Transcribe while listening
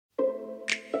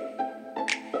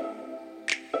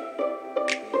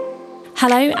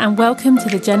Hello and welcome to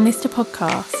the Jen Lister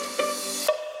podcast.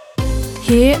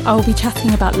 Here I will be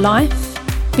chatting about life,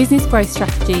 business growth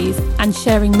strategies and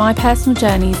sharing my personal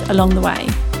journeys along the way.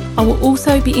 I will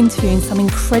also be interviewing some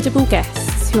incredible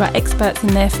guests who are experts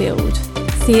in their field.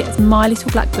 See it as my little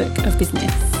black book of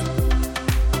business.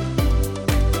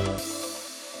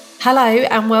 Hello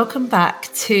and welcome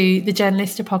back to the Jen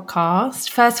Lister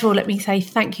podcast. First of all, let me say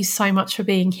thank you so much for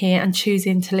being here and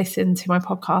choosing to listen to my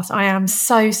podcast. I am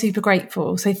so super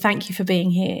grateful. So thank you for being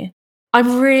here.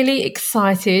 I'm really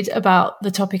excited about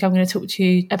the topic I'm going to talk to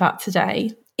you about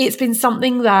today. It's been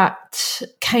something that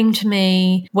came to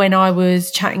me when I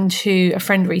was chatting to a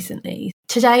friend recently.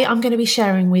 Today, I'm going to be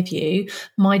sharing with you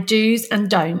my do's and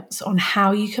don'ts on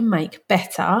how you can make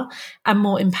better and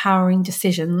more empowering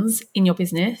decisions in your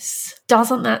business.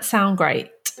 Doesn't that sound great?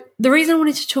 The reason I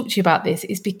wanted to talk to you about this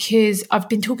is because I've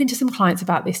been talking to some clients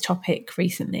about this topic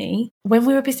recently. When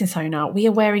we're a business owner, we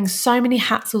are wearing so many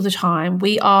hats all the time.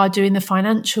 We are doing the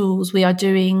financials, we are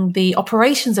doing the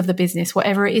operations of the business,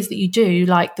 whatever it is that you do,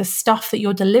 like the stuff that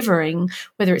you're delivering,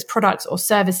 whether it's products or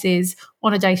services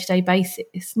on a day-to-day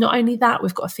basis. Not only that,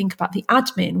 we've got to think about the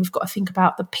admin, we've got to think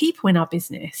about the people in our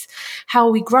business. How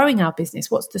are we growing our business?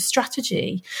 What's the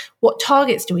strategy? What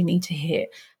targets do we need to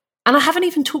hit? And I haven't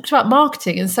even talked about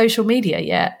marketing and social media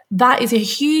yet. That is a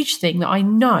huge thing that I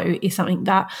know is something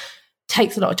that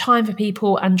takes a lot of time for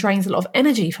people and drains a lot of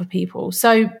energy for people.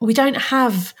 So we don't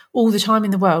have all the time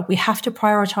in the world. We have to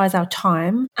prioritize our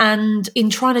time. And in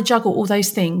trying to juggle all those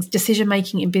things, decision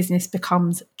making in business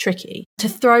becomes tricky. To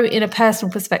throw in a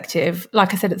personal perspective,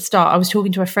 like I said at the start, I was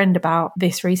talking to a friend about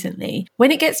this recently.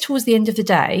 When it gets towards the end of the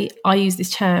day, I use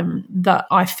this term that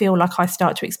I feel like I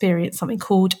start to experience something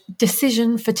called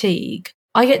decision fatigue.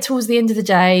 I get towards the end of the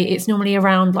day, it's normally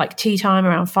around like tea time,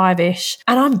 around 5-ish,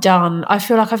 and I'm done. I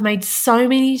feel like I've made so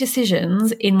many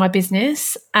decisions in my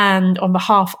business and on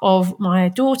behalf of my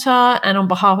daughter and on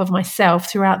behalf of myself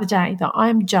throughout the day that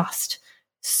I'm just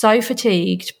so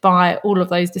fatigued by all of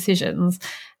those decisions.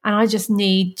 And I just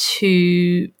need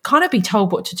to kind of be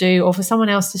told what to do or for someone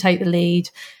else to take the lead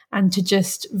and to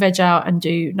just veg out and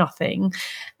do nothing.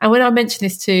 And when I mentioned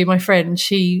this to my friend,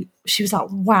 she was like,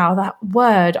 wow, that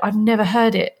word, I've never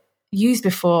heard it used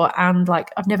before. And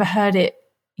like, I've never heard it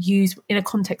used in a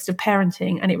context of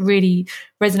parenting. And it really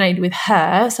resonated with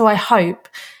her. So I hope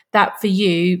that for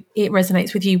you, it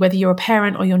resonates with you, whether you're a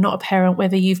parent or you're not a parent,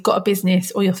 whether you've got a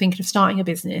business or you're thinking of starting a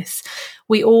business.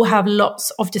 We all have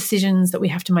lots of decisions that we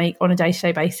have to make on a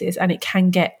day-to-day basis, and it can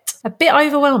get a bit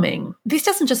overwhelming. This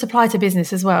doesn't just apply to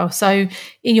business as well. So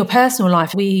in your personal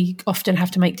life, we often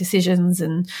have to make decisions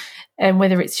and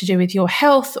whether it's to do with your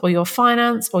health or your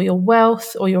finance or your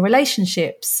wealth or your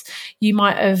relationships, you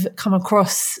might have come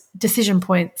across decision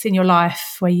points in your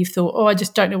life where you've thought, oh, I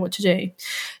just don't know what to do.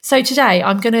 So today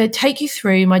I'm going to take you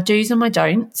through my do's and my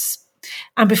don'ts.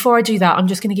 And before I do that, I'm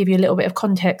just going to give you a little bit of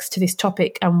context to this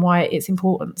topic and why it's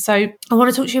important. So I want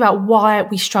to talk to you about why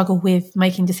we struggle with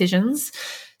making decisions.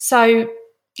 So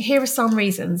here are some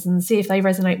reasons and see if they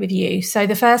resonate with you. So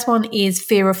the first one is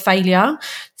fear of failure.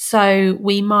 So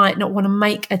we might not want to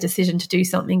make a decision to do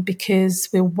something because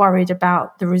we're worried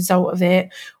about the result of it.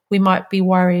 We might be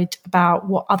worried about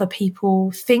what other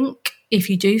people think if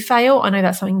you do fail. I know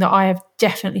that's something that I have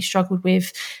definitely struggled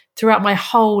with throughout my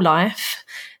whole life.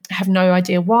 I have no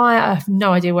idea why. I have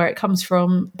no idea where it comes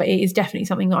from, but it is definitely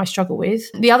something that I struggle with.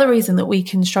 The other reason that we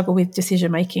can struggle with decision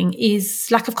making is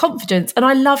lack of confidence. And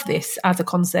I love this as a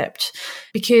concept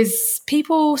because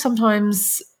people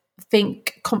sometimes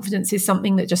think confidence is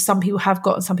something that just some people have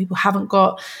got and some people haven't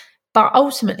got. But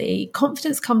ultimately,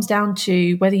 confidence comes down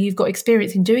to whether you've got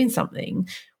experience in doing something.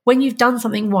 When you've done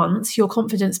something once, your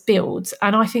confidence builds.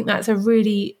 And I think that's a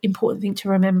really important thing to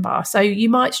remember. So you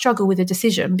might struggle with a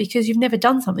decision because you've never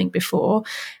done something before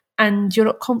and you're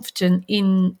not confident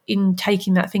in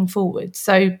taking that thing forward.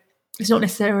 So it's not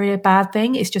necessarily a bad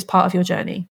thing. It's just part of your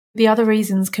journey. The other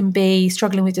reasons can be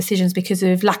struggling with decisions because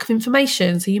of lack of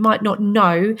information. So you might not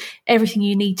know everything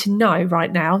you need to know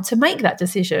right now to make that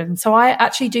decision. So I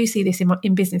actually do see this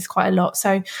in business quite a lot.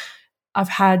 So I've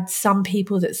had some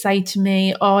people that say to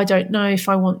me, oh, I don't know if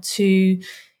I want to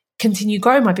continue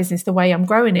growing my business the way I'm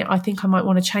growing it. I think I might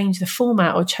want to change the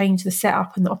format or change the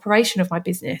setup and the operation of my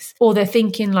business. Or they're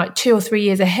thinking like 2 or 3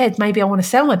 years ahead, maybe I want to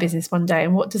sell my business one day.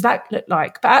 And what does that look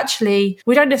like? But actually,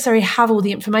 we don't necessarily have all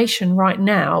the information right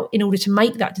now in order to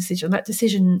make that decision. That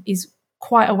decision is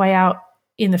quite a way out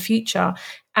in the future.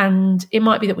 And it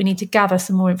might be that we need to gather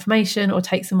some more information or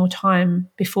take some more time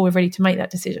before we're ready to make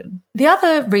that decision. The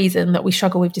other reason that we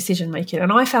struggle with decision making,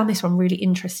 and I found this one really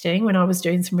interesting when I was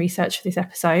doing some research for this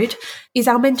episode, is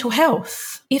our mental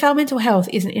health. If our mental health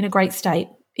isn't in a great state,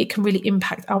 it can really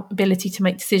impact our ability to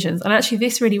make decisions. And actually,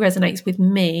 this really resonates with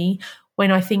me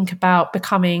when I think about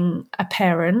becoming a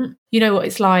parent. You know what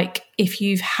it's like if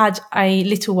you've had a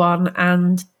little one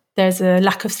and there's a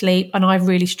lack of sleep, and I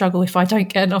really struggle if I don't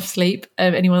get enough sleep.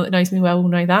 Anyone that knows me well will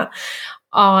know that.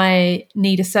 I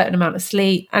need a certain amount of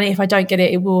sleep, and if I don't get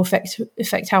it, it will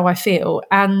affect how I feel.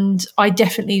 And I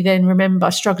definitely then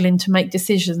remember struggling to make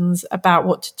decisions about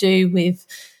what to do with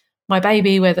my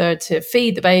baby, whether to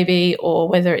feed the baby or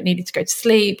whether it needed to go to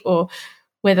sleep or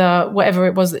whatever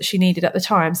it was that she needed at the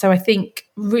time. So I think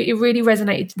it really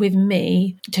resonated with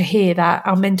me to hear that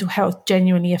our mental health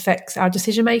genuinely affects our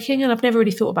decision making, and I've never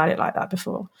really thought about it like that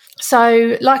before.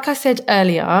 So like I said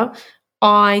earlier,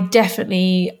 I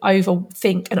definitely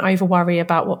overthink and overworry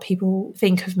about what people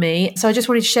think of me. So I just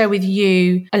wanted to share with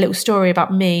you a little story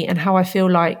about me and how I feel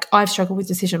like I've struggled with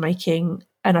decision making,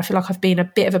 and I feel like I've been a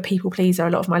bit of a people pleaser a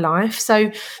lot of my life.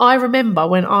 So I remember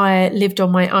when I lived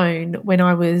on my own when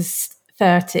I was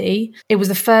 30, it was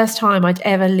the first time I'd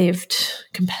ever lived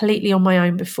completely on my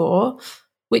own before,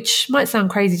 which might sound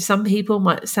crazy to some people,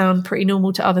 might sound pretty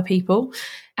normal to other people.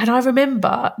 And I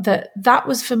remember that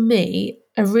was for me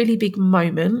a really big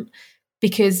moment,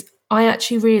 because I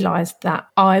actually realised that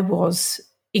I was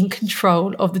in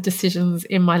control of the decisions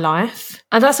in my life.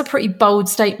 And that's a pretty bold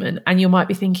statement. And you might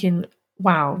be thinking,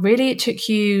 wow, really? It took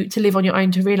you to live on your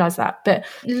own to realise that? But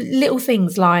little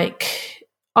things like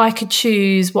I could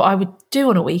choose what I would do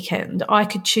on a weekend. I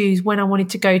could choose when I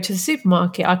wanted to go to the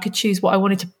supermarket. I could choose what I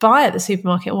wanted to buy at the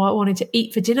supermarket and what I wanted to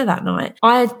eat for dinner that night.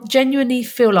 I genuinely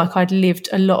feel like I'd lived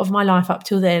a lot of my life up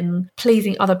till then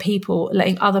pleasing other people,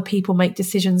 letting other people make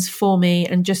decisions for me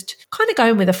and just kind of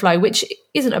going with the flow, which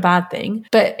isn't a bad thing.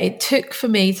 But it took for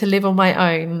me to live on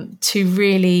my own to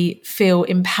really feel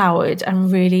empowered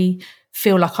and really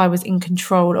feel like I was in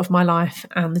control of my life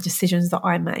and the decisions that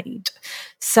I made.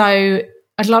 So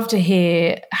I'd love to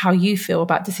hear how you feel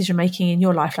about decision making in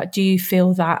your life. Like, do you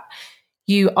feel that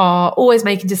you are always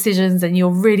making decisions and you're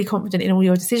really confident in all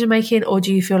your decision making, or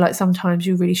do you feel like sometimes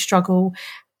you really struggle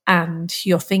and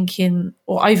you're thinking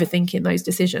or overthinking those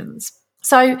decisions?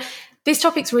 So this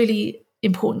topic's really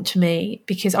important to me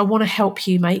because I want to help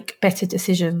you make better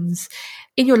decisions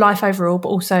in your life overall, but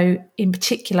also in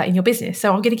particular in your business.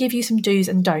 So I'm going to give you some do's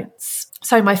and don'ts.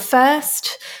 So my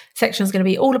first section is going to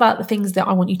be all about the things that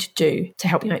I want you to do to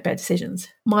help you make better decisions.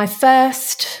 My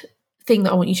first thing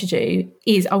that I want you to do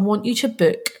is I want you to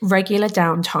book regular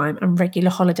downtime and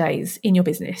regular holidays in your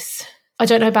business. I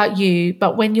don't know about you,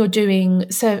 but when you're doing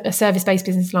a service-based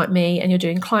business like me and you're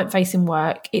doing client-facing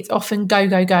work, it's often go,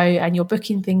 go, go, and you're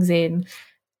booking things in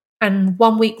and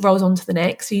 1 week rolls on to the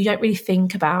next. So you don't really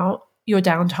think about your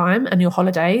downtime and your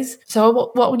holidays. So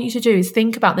what I want you to do is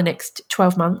think about the next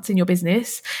 12 months in your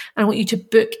business, and I want you to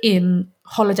book in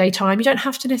holiday time. You don't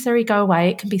have to necessarily go away.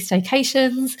 It can be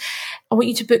staycations. I want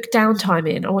you to book downtime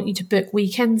in. I want you to book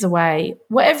weekends away.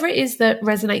 Whatever it is that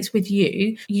resonates with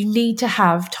you, you need to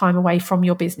have time away from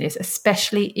your business,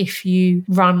 especially if you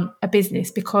run a business,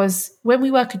 because when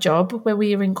we work a job, when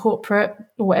we are in corporate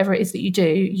or whatever it is that you do,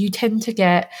 you tend to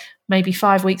get maybe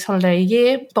 5 weeks holiday a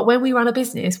year. But when we run a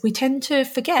business, we tend to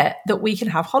forget that we can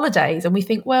have holidays, and we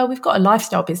think, well, we've got a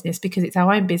lifestyle business because it's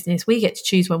our own business. We get to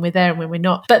choose when we're there and when we're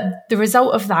not. But the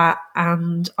result of that,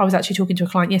 and I was actually talking to a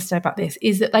client yesterday about this,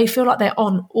 is that they feel like they're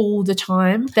on all the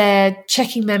time. They're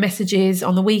checking their messages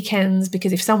on the weekends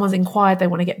because if someone's inquired, they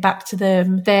want to get back to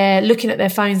them. They're looking at their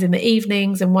phones in the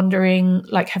evenings and wondering,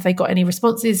 like, have they got any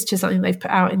responses to something they've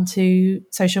put out into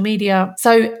social media?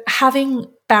 So having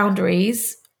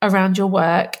boundaries around your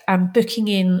work and booking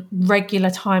in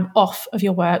regular time off of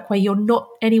your work where you're not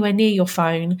anywhere near your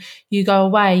phone. You go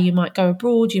away, you might go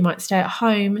abroad, you might stay at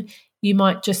home, you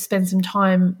might just spend some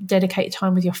time, dedicated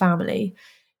time with your family.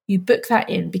 You book that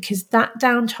in because that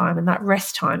downtime and that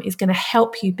rest time is going to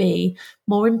help you be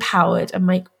more empowered and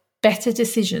make better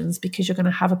decisions, because you're going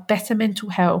to have a better mental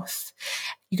health.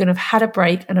 You're going to have had a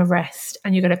break and a rest,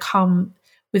 and you're going to come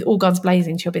with all guns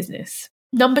blazing to your business.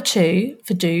 Number 2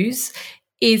 for do's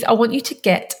is I want you to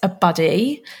get a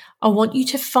buddy. I want you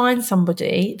to find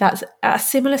somebody that's at a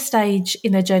similar stage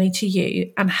in their journey to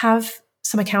you and have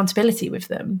some accountability with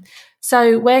them.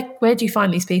 So where do you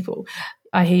find these people?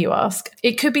 I hear you ask.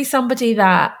 It could be somebody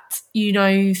that you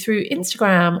know through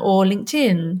Instagram or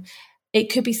LinkedIn.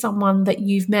 It could be someone that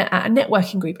you've met at a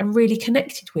networking group and really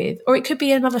connected with, or it could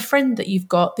be another friend that you've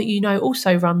got that you know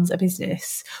also runs a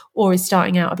business or is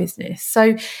starting out a business.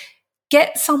 So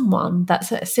get someone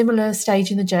that's at a similar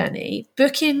stage in the journey,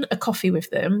 book in a coffee with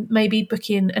them, maybe book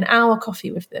in an hour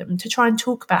coffee with them to try and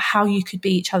talk about how you could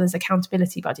be each other's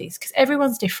accountability buddies, because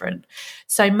everyone's different.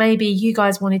 So maybe you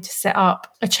guys wanted to set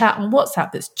up a chat on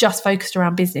WhatsApp that's just focused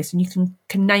around business, and you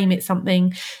can name it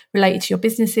something related to your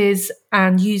businesses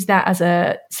and use that as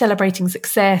a celebrating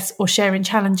success or sharing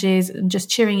challenges and just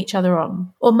cheering each other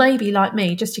on. Or maybe like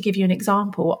me, just to give you an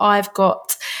example,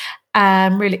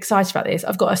 I'm really excited about this.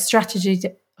 I've got a strategy.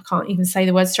 I can't even say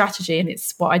the word strategy, and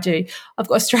it's what I do. I've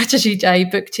got a strategy day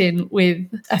booked in with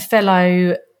a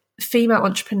fellow female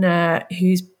entrepreneur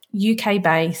who's UK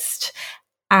based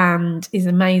and is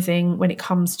amazing when it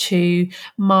comes to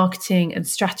marketing and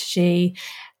strategy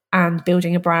and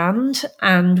building a brand.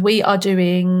 And we are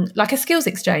doing like a skills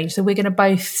exchange. So we're going to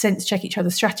both sense check each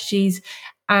other's strategies,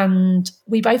 and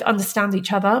we both understand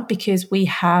each other because we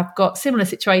have got similar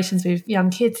situations with young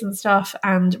kids and stuff,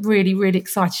 and really, really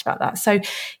excited about that. So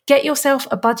get yourself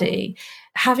a buddy.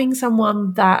 Having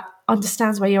someone that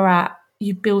understands where you're at,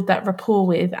 you build that rapport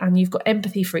with, and you've got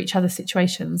empathy for each other's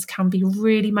situations can be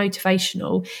really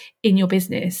motivational in your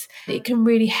business. It can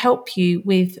really help you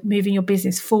with moving your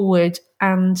business forward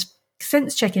and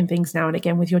sense checking things now and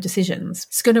again with your decisions.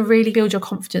 It's going to really build your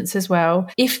confidence as well.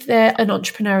 If they're an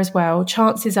entrepreneur as well,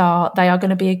 chances are they are going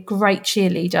to be a great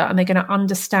cheerleader, and they're going to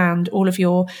understand all of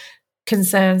your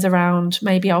concerns around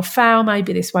maybe I'll fail,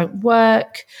 maybe this won't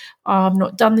work, I've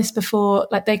not done this before.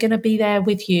 Like, they're going to be there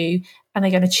with you, and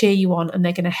they're going to cheer you on, and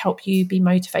they're going to help you be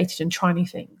motivated and try new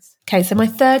things. Okay, so my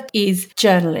third is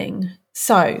journaling.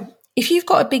 So if you've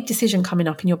got a big decision coming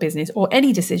up in your business, or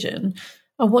any decision,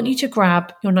 I want you to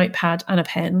grab your notepad and a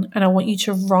pen, and I want you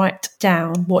to write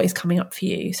down what is coming up for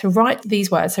you. So write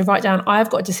these words. So write down, I've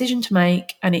got a decision to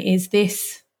make, and it is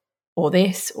this, or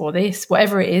this, or this,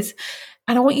 whatever it is.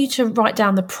 And I want you to write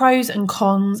down the pros and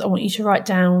cons. I want you to write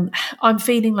down, I'm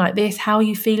feeling like this. How are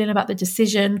you feeling about the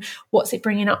decision? What's it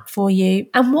bringing up for you?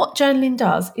 And what journaling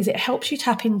does is it helps you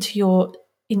tap into your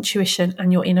intuition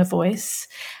and your inner voice.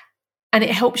 And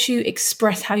it helps you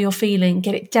express how you're feeling,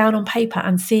 get it down on paper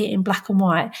and see it in black and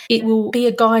white. It will be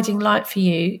a guiding light for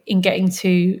you in getting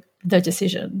to the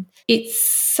decision. It's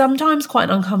sometimes quite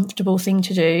an uncomfortable thing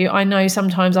to do. I know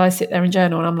sometimes I sit there and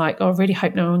journal and I'm like, oh, I really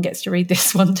hope no one gets to read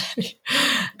this one day.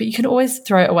 But you can always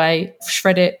throw it away,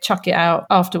 shred it, chuck it out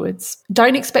afterwards.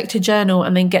 Don't expect to journal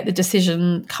and then get the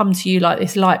decision come to you like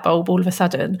this light bulb all of a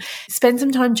sudden. Spend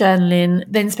some time journaling,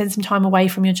 then spend some time away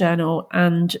from your journal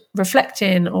and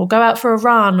reflecting, or go out for a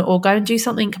run, or go and do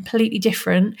something completely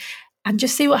different. And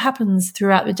just see what happens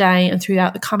throughout the day and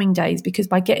throughout the coming days, because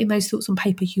by getting those thoughts on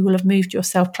paper, you will have moved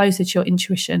yourself closer to your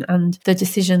intuition and the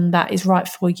decision that is right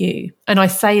for you. And I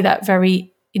say that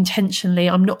very intentionally.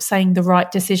 I'm not saying the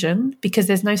right decision, because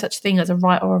there's no such thing as a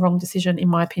right or a wrong decision, in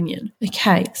my opinion.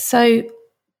 Okay, so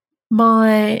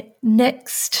my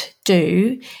next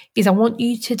do is I want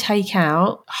you to take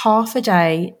out half a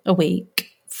day a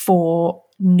week for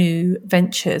new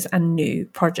ventures and new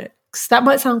projects. That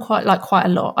might sound quite a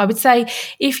lot. I would say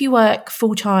if you work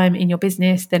full-time in your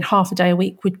business, then half a day a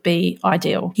week would be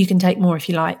ideal. You can take more if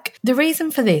you like. The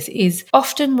reason for this is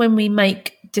often when we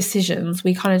make decisions,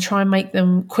 we kind of try and make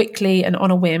them quickly and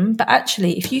on a whim. But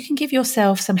actually, if you can give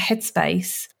yourself some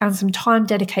headspace and some time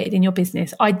dedicated in your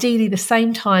business, ideally the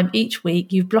same time each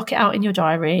week, you block it out in your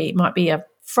diary. It might be a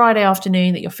Friday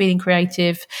afternoon that you're feeling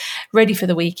creative, ready for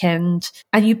the weekend,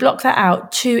 and you block that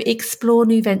out to explore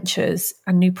new ventures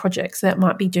and new projects. So that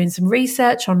might be doing some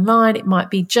research online, it might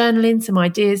be journaling some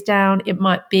ideas down, it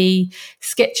might be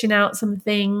sketching out some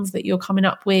things that you're coming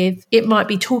up with, it might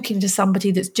be talking to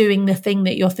somebody that's doing the thing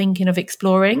that you're thinking of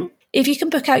exploring. If you can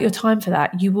book out your time for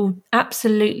that, you will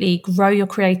absolutely grow your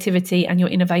creativity and your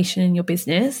innovation in your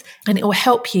business, and it will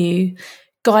help you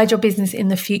guide your business in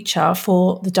the future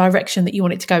for the direction that you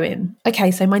want it to go in.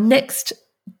 Okay, so my next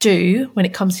do when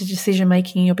it comes to decision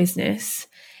making in your business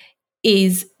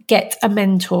is get a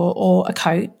mentor or a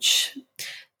coach.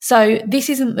 So this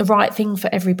isn't the right thing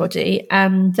for everybody,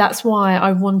 and that's why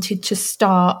I wanted to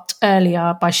start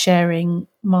earlier by sharing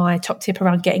my top tip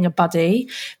around getting a buddy,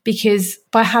 because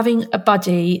by having a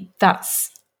buddy,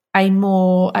 that's a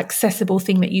more accessible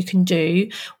thing that you can do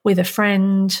with a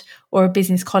friend or a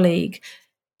business colleague.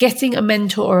 Getting a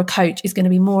mentor or a coach is going to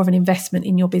be more of an investment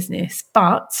in your business,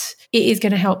 but it is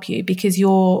going to help you because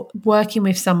you're working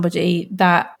with somebody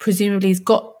that presumably has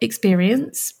got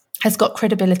experience, has got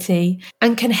credibility,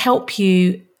 and can help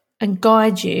you and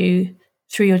guide you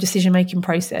through your decision-making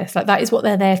process. Like, that is what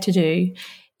they're there to do.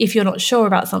 If you're not sure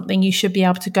about something, you should be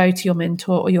able to go to your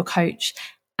mentor or your coach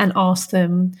and ask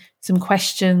them some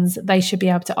questions. They should be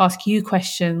able to ask you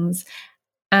questions,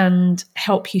 and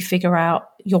help you figure out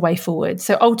your way forward.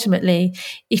 So ultimately,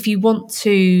 if you want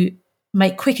to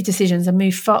make quicker decisions and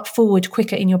move forward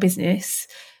quicker in your business,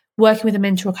 working with a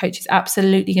mentor or coach is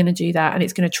absolutely going to do that. And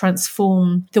it's going to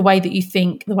transform the way that you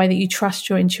think, the way that you trust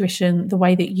your intuition, the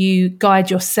way that you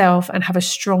guide yourself and have a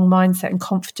strong mindset and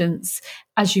confidence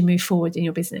as you move forward in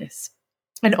your business.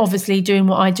 And obviously doing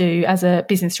what I do as a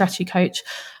business strategy coach,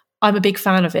 I'm a big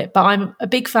fan of it, but I'm a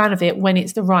big fan of it when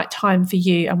it's the right time for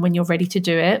you and when you're ready to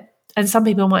do it. And some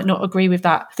people might not agree with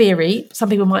that theory. Some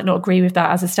people might not agree with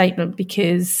that as a statement,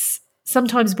 because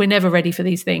sometimes we're never ready for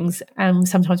these things. And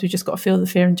sometimes we've just got to feel the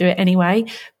fear and do it anyway.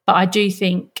 But I do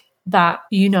think that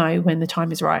you know when the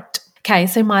time is right. Okay,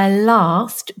 so my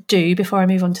last do before I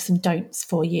move on to some don'ts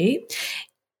for you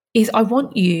is I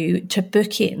want you to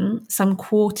book in some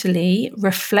quarterly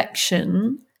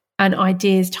reflection and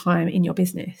ideas time in your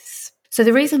business. So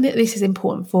the reason that this is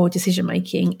important for decision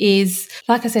making is,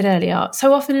 like I said earlier,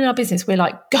 so often in our business, we're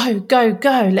like, go, go,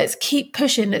 go. Let's keep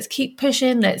pushing.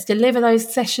 Let's deliver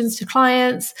those sessions to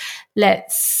clients.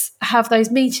 Let's have those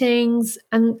meetings.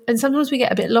 And sometimes we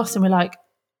get a bit lost and we're like,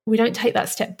 we don't take that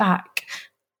step back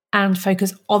and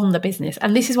focus on the business.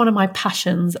 And this is one of my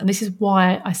passions. And this is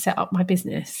why I set up my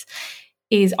business,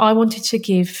 is I wanted to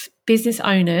give business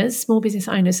owners, small business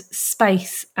owners,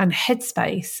 space and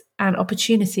headspace and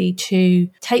opportunity to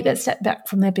take that step back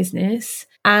from their business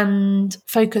and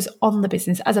focus on the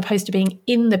business, as opposed to being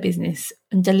in the business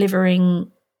and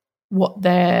delivering what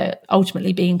they're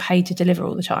ultimately being paid to deliver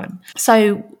all the time.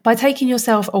 So by taking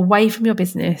yourself away from your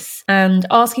business and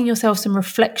asking yourself some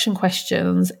reflection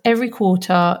questions every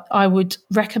quarter, I would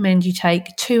recommend you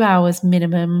take 2 hours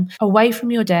minimum away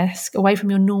from your desk, away from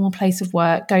your normal place of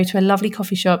work, go to a lovely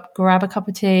coffee shop, grab a cup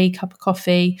of tea, cup of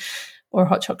coffee or a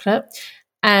hot chocolate,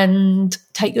 and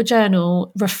take your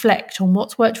journal, reflect on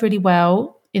what's worked really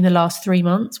well in the last 3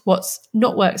 months, what's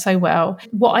not worked so well,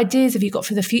 what ideas have you got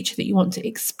for the future that you want to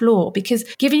explore? Because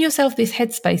giving yourself this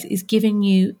headspace is giving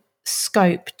you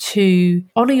scope to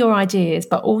honor your ideas,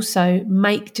 but also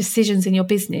make decisions in your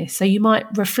business. So you might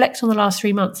reflect on the last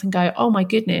 3 months and go, oh my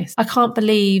goodness, I can't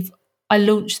believe I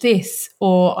launched this,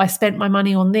 or I spent my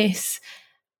money on this,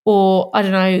 or I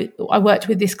don't know, I worked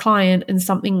with this client and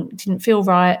something didn't feel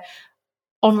right.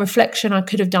 On reflection, I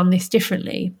could have done this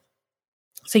differently.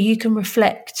 So you can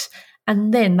reflect,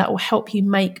 and then that will help you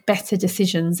make better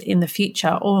decisions in the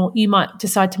future. Or you might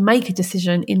decide to make a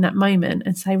decision in that moment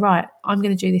and say, right, I'm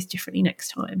going to do this differently next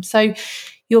time. So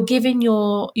you're giving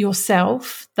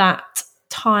yourself that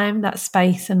time, that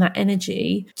space and that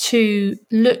energy to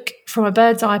look from a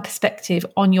bird's eye perspective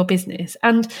on your business.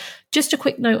 And just a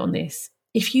quick note on this.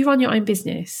 If you run your own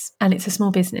business and it's a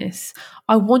small business,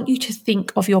 I want you to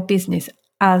think of your business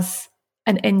as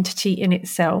an entity in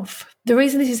itself. The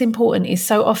reason this is important is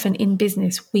so often in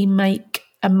business, we make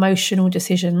emotional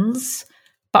decisions,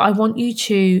 but I want you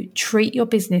to treat your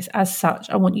business as such.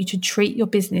 I want you to treat your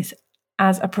business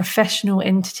as a professional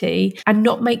entity and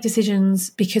not make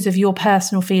decisions because of your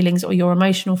personal feelings or your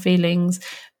emotional feelings,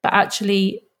 but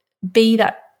actually be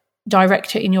that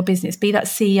director in your business, be that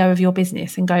CEO of your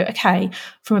business and go, okay,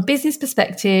 from a business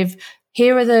perspective,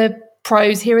 here are the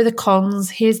pros, here are the cons,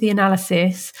 here's the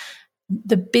analysis.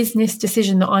 The business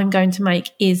decision that I'm going to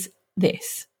make is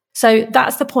this. So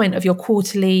that's the point of your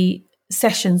quarterly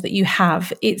sessions that you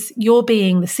have. It's you're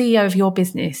being the CEO of your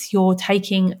business. You're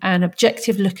taking an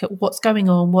objective look at what's going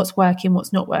on, what's working,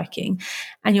 what's not working,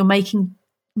 and you're making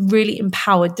really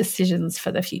empowered decisions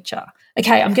for the future.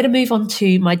 Okay, I'm going to move on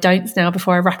to my don'ts now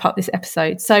before I wrap up this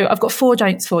episode. So I've got 4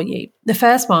 don'ts for you. The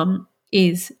first one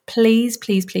is please,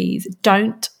 please, please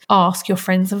don't ask your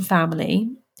friends and family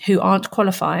who aren't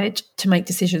qualified to make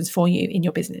decisions for you in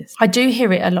your business. I do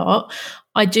hear it a lot.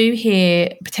 I do hear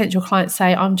potential clients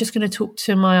say, I'm just going to talk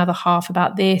to my other half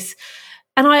about this.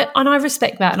 And I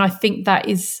respect that. And I think that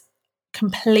is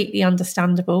completely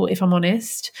understandable, if I'm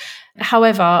honest.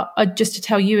 However, just to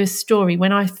tell you a story,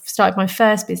 when I started my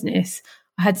first business,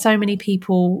 I had so many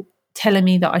people telling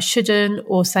me that I shouldn't,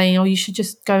 or saying, oh, you should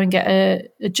just go and get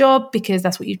a job because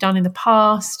that's what you've done in the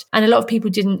past. And a lot of people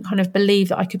didn't kind of believe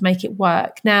that I could make it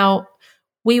work. Now,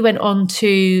 we went on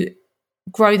to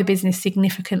grow the business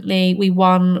significantly. We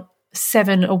won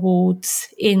 7 awards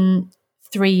in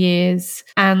 3 years,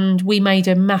 and we made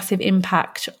a massive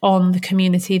impact on the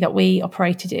community that we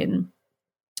operated in.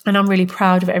 And I'm really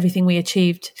proud of everything we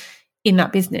achieved in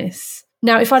that business.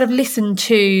 Now, if I'd have listened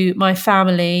to my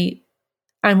family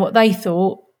and what they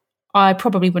thought, I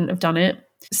probably wouldn't have done it.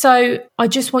 So I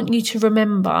just want you to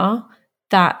remember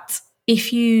that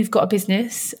if you've got a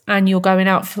business and you're going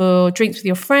out for drinks with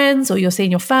your friends or you're seeing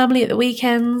your family at the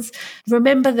weekends,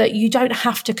 remember that you don't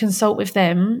have to consult with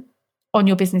them on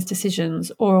your business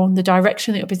decisions or on the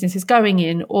direction that your business is going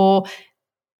in, or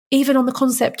even on the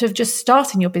concept of just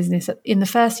starting your business in the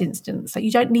first instance. Like,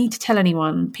 you don't need to tell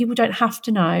anyone. People don't have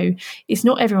to know. It's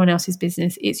not everyone else's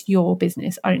business. It's your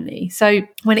business only. So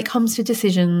when it comes to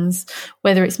decisions,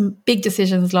 whether it's big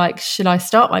decisions like, should I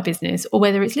start my business? Or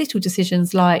whether it's little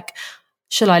decisions like,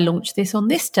 should I launch this on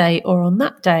this day or on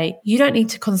that day? You don't need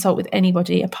to consult with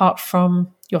anybody apart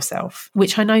from yourself,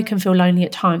 which I know can feel lonely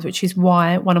at times, which is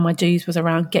why one of my do's was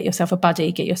around get yourself a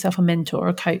buddy, get yourself a mentor or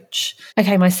a coach.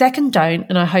 Okay, my second don't,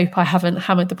 and I hope I haven't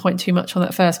hammered the point too much on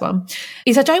that first one,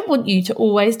 is I don't want you to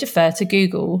always defer to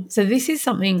Google. So this is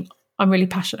something I'm really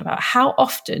passionate about. How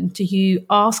often do you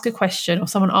ask a question or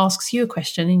someone asks you a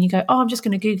question and you go, oh, I'm just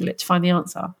going to Google it to find the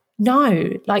answer? No,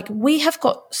 like, we have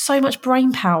got so much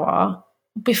brain power.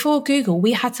 Before Google,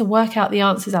 we had to work out the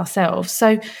answers ourselves.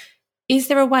 So is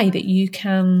there a way that you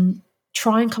can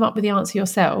try and come up with the answer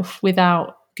yourself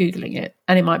without Googling it?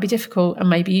 And it might be difficult, and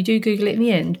maybe you do Google it in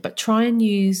the end, but try and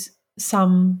use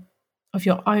some of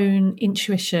your own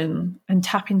intuition and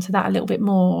tap into that a little bit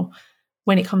more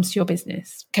when it comes to your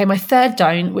business. Okay, my third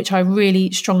don't, which I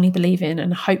really strongly believe in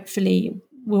and hopefully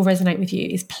will resonate with you,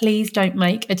 is please don't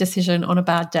make a decision on a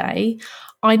bad day.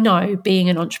 I know being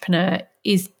an entrepreneur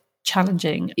is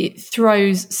challenging. It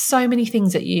throws so many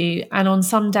things at you. And on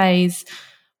some days,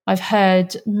 I've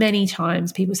heard many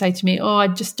times people say to me, oh, I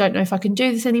just don't know if I can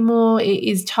do this anymore. It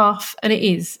is tough. And it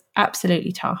is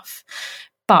absolutely tough.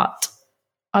 But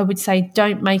I would say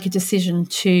don't make a decision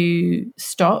to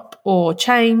stop or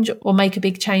change or make a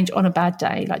big change on a bad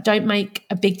day. Like, don't make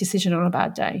a big decision on a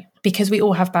bad day, because we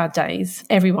all have bad days.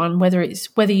 Everyone, whether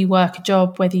you work a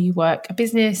job, whether you work a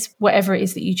business, whatever it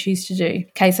is that you choose to do.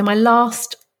 Okay, so my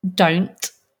last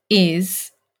don't is,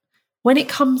 when it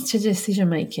comes to decision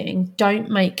making,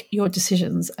 don't make your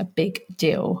decisions a big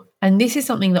deal. And this is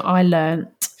something that I learned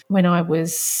when I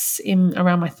was in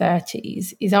around my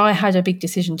 30s, is I had a big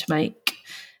decision to make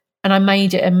and I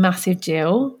made it a massive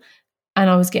deal. And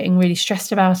I was getting really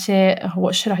stressed about it.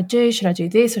 What should I do? Should I do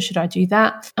this or should I do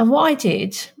that? And what I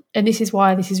did, and this is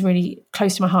why this is really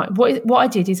close to my heart, what I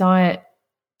did is I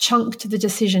chunked the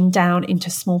decision down into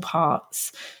small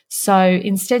parts. So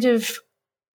instead of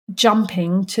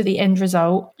jumping to the end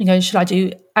result and going, should I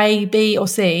do A, B, or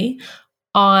C?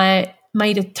 I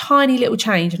made a tiny little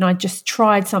change and I just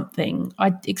tried something.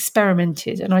 I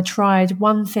experimented and I tried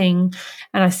one thing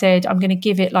and I said, I'm going to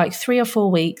give it like 3 or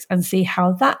 4 weeks and see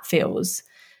how that feels.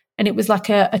 And it was like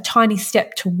a tiny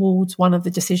step towards one of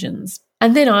the decisions.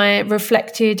 And then I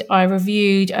reflected, I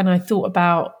reviewed, and I thought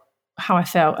about how I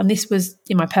felt. And this was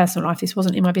in my personal life. This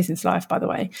wasn't in my business life, by the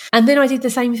way. And then I did the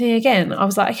same thing again. I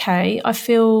was like, okay, I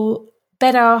feel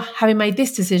better having made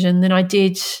this decision than I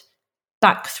did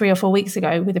back 3 or 4 weeks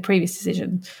ago with the previous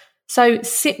decision. So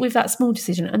sit with that small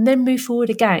decision and then move forward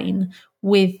again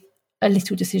with a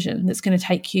little decision that's going to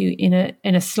take you in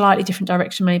a slightly different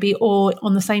direction maybe, or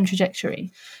on the same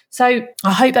trajectory. So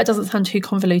I hope that doesn't sound too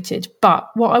convoluted, but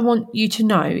what I want you to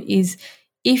know is,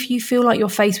 if you feel like you're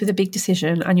faced with a big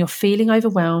decision and you're feeling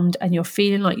overwhelmed and you're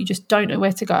feeling like you just don't know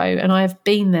where to go, and I have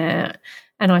been there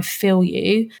and I feel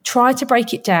you, try to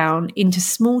break it down into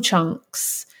small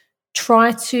chunks.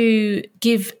 Try to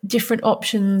give different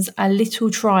options a little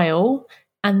trial,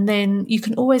 and then you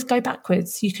can always go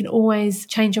backwards. You can always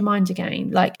change your mind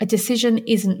again. Like, a decision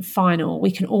isn't final.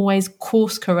 We can always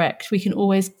course correct. We can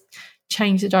always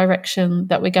change the direction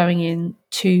that we're going in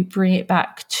to bring it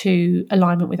back to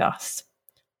alignment with us.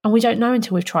 And we don't know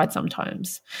until we've tried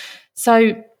sometimes.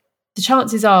 So the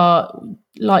chances are,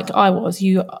 like I was,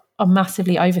 you are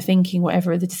massively overthinking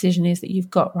whatever the decision is that you've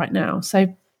got right now.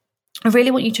 So I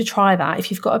really want you to try that. If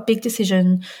you've got a big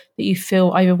decision that you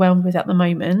feel overwhelmed with at the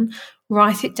moment,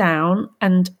 write it down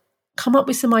and come up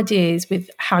with some ideas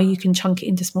with how you can chunk it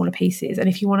into smaller pieces. And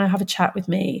if you want to have a chat with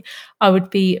me, I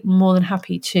would be more than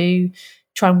happy to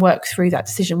try and work through that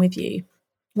decision with you,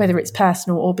 whether it's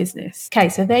personal or business. Okay,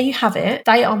 so there you have it.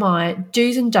 They are my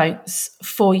do's and don'ts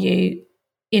for you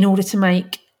in order to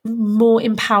make more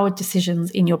empowered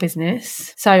decisions in your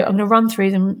business. So I'm going to run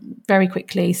through them very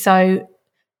quickly. So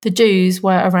the do's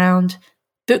were around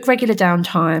book regular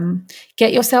downtime,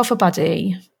 get yourself a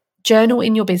buddy, journal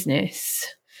in your business,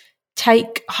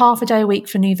 take half a day a week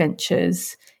for new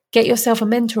ventures, get yourself a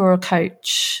mentor or a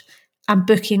coach, and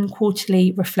book in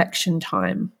quarterly reflection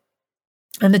time.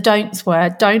 And the don'ts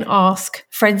were, don't ask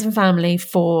friends and family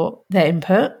for their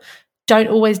input, don't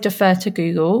always defer to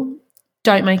Google,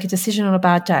 don't make a decision on a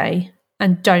bad day,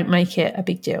 and don't make it a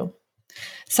big deal.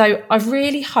 So I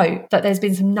really hope that there's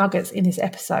been some nuggets in this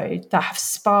episode that have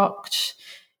sparked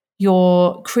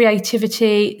your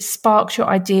creativity, sparks your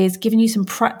ideas, giving you some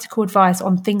practical advice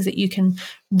on things that you can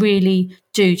really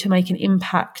do to make an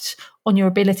impact on your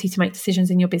ability to make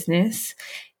decisions in your business.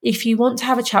 If you want to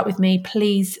have a chat with me,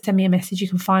 please send me a message. You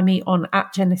can find me on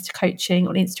 @JenListerCoaching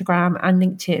on Instagram and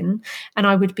LinkedIn. And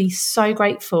I would be so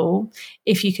grateful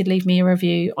if you could leave me a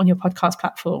review on your podcast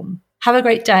platform. Have a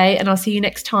great day, and I'll see you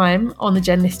next time on the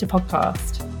Jen Lister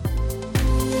podcast.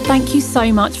 Thank you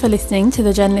so much for listening to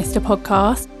the Jen Lister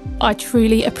podcast. I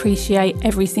truly appreciate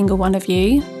every single one of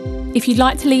you. If you'd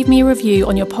like to leave me a review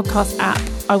on your podcast app,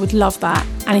 I would love that.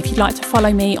 And if you'd like to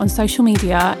follow me on social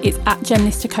media, it's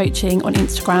 @JenListerCoaching on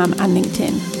Instagram and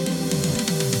LinkedIn.